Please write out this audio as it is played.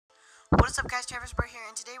What is up, guys? Travis Burr here,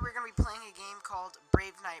 and today we're going to be playing a game called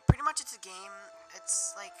Brave Knight. Pretty much it's a game,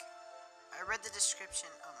 it's like, I read the description.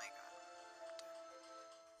 Oh my god.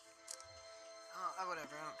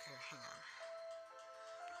 Whatever, I don't care. Hang on.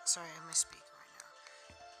 Sorry, I misspeak right now.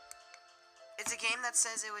 It's a game that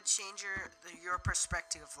says it would change your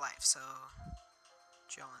perspective of life. So,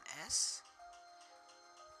 John S.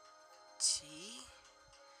 T.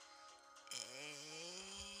 A.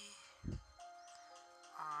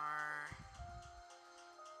 R.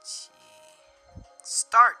 T.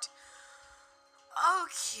 Start!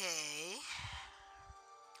 Okay.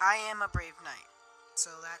 I am a brave knight.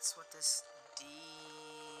 So that's what this D. E.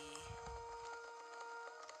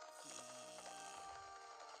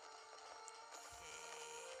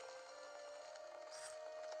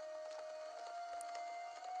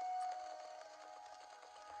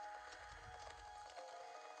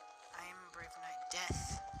 I am a brave knight.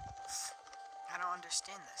 Death. I don't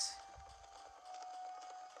understand this.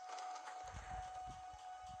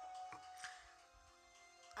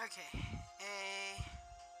 Okay. A.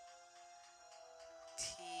 T.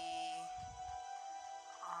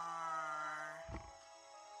 R.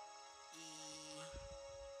 E.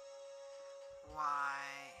 Y.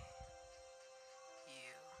 U.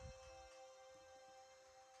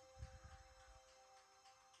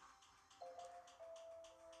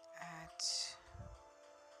 At.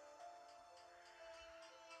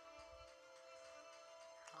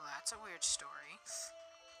 Well, that's a weird story.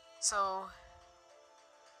 So.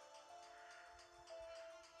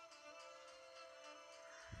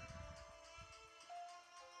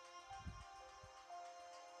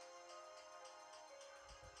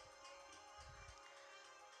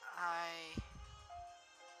 I.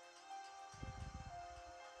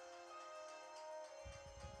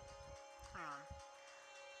 Hang on.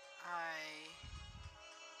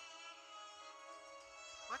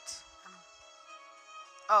 What?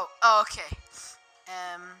 Oh, okay.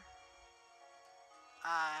 M.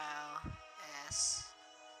 L. S.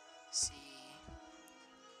 C.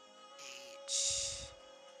 H.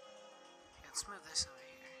 Okay, let's move this over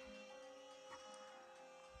here.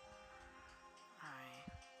 I.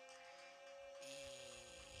 E.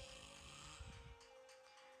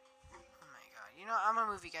 Oh my god. You know, I'm gonna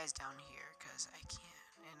move you guys down here because I can't.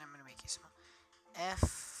 And I'm gonna make you small.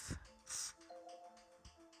 F.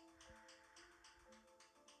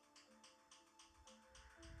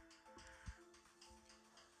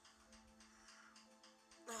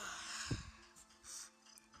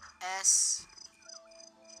 S.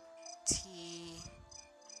 T.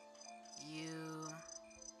 U.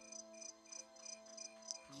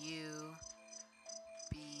 U.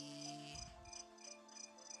 B.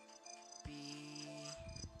 B.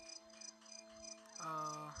 O.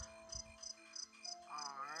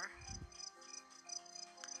 R.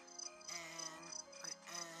 N.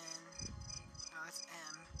 N. No, it's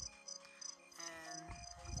M. N.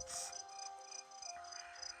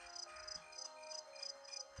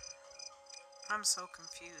 I'm so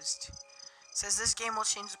confused. It says this game will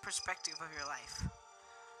change the perspective of your life.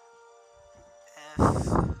 F.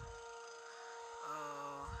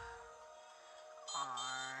 O.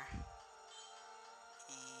 R.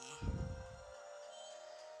 E.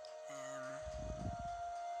 M.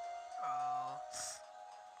 O.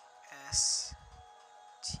 S.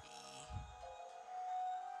 T.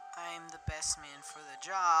 I'm the best man for the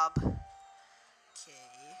job. K.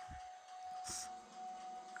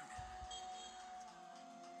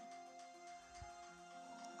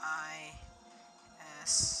 I.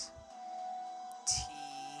 S. T.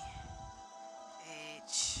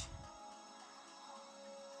 H.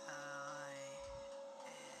 I.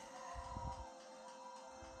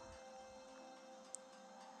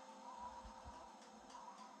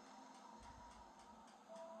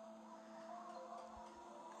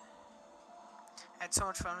 I had so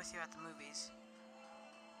much fun with you at the movies.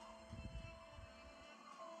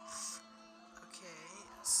 Okay,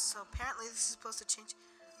 so apparently this is supposed to change.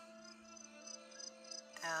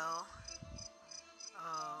 L.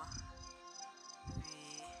 O. V.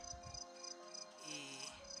 E.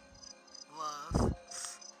 Love.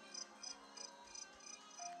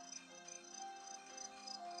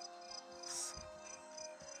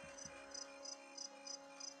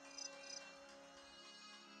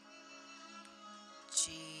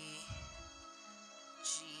 G.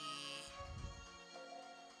 G.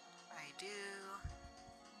 I do.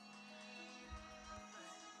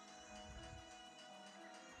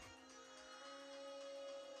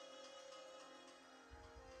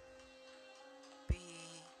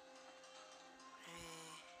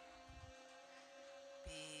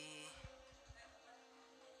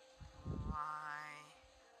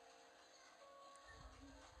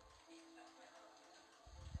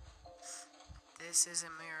 This is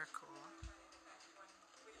a miracle.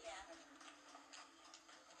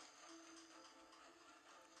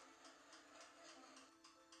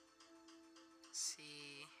 C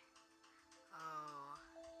O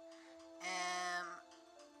M.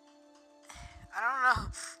 I don't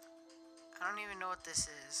know. I don't even know what this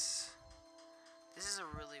is. This is a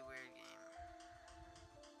really weird game.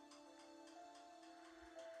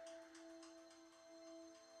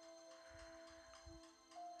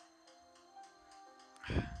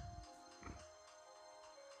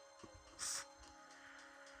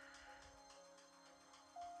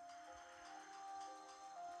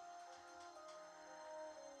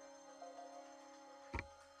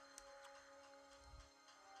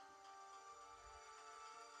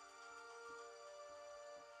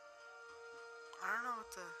 I don't know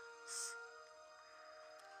what the.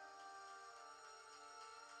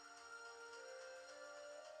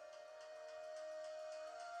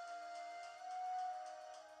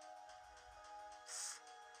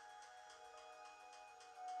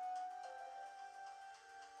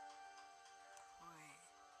 Wait.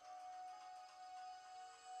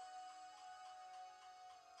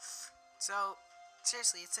 So,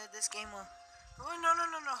 seriously, it said this game will. Oh, no, no,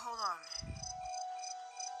 no, no, hold on.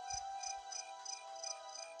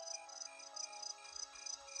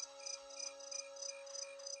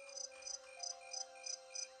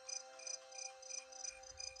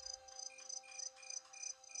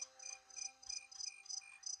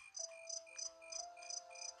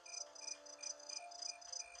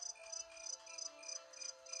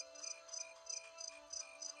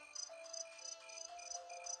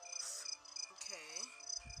 Okay.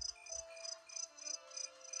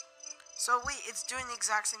 So, wait, it's doing the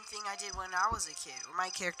exact same thing I did when I was a kid, or my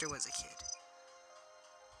character was a kid.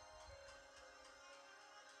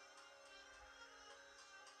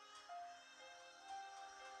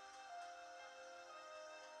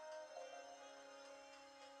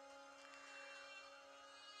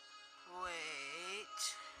 Wait.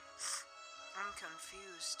 I'm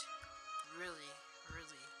confused. Really, really.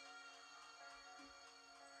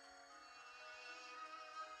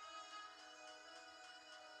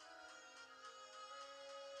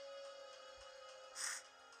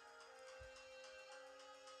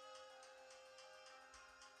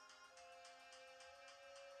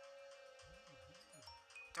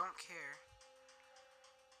 Don't care.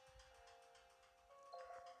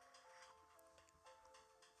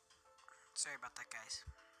 Sorry about that, guys.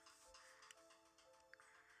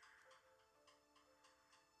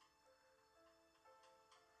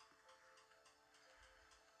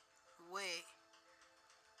 Wait.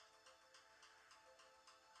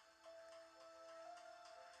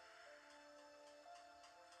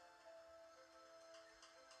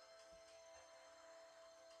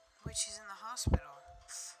 Wait, she's in the hospital.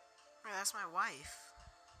 Wait, that's my wife.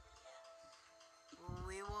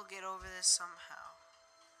 We will get over this somehow.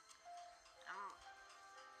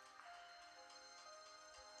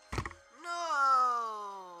 No! No.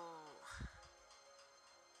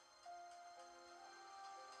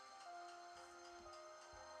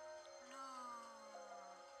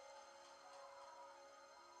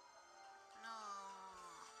 No. No.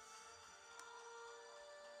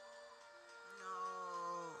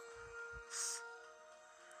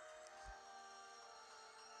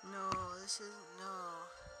 No, this is no.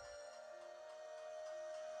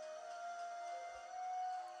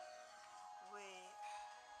 Wait.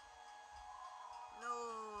 No.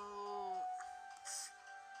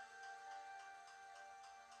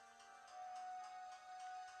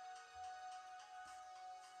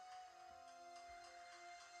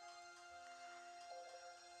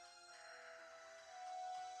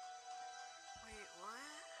 Wait,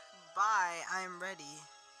 what? Bye, I'm ready.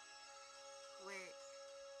 Wait.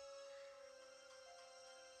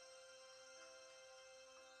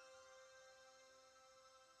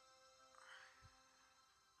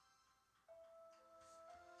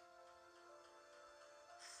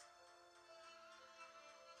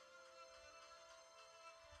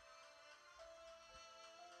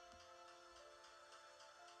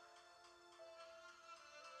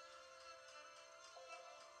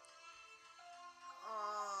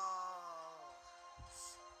 Oh.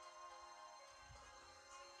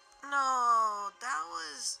 No, that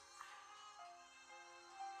was.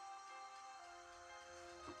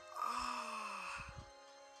 Oh.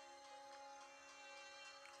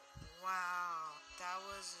 Wow, that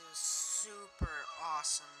was a super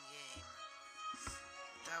awesome game.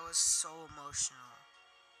 That was so emotional.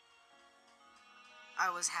 I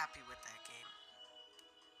was happy with that game.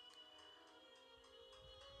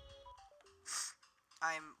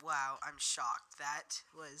 Wow, I'm shocked. That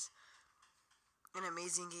was an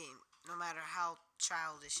amazing game. No matter how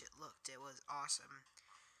childish it looked, it was awesome.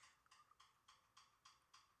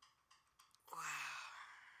 Wow.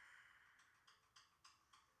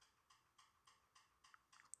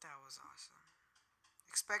 That was awesome.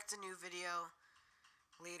 Expect a new video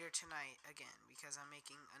later tonight again because I'm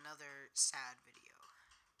making another sad video.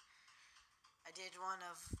 I did one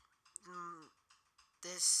of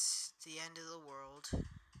this, the end of the world.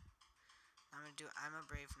 I'm gonna do I'm a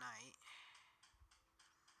Brave Knight.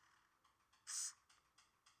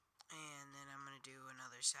 And then I'm gonna do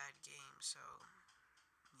another sad game, so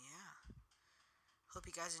yeah. Hope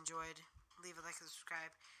you guys enjoyed. Leave a like and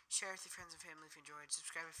subscribe. Share with your friends and family if you enjoyed.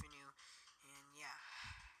 Subscribe if you're new. And yeah.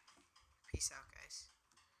 Peace out, guys.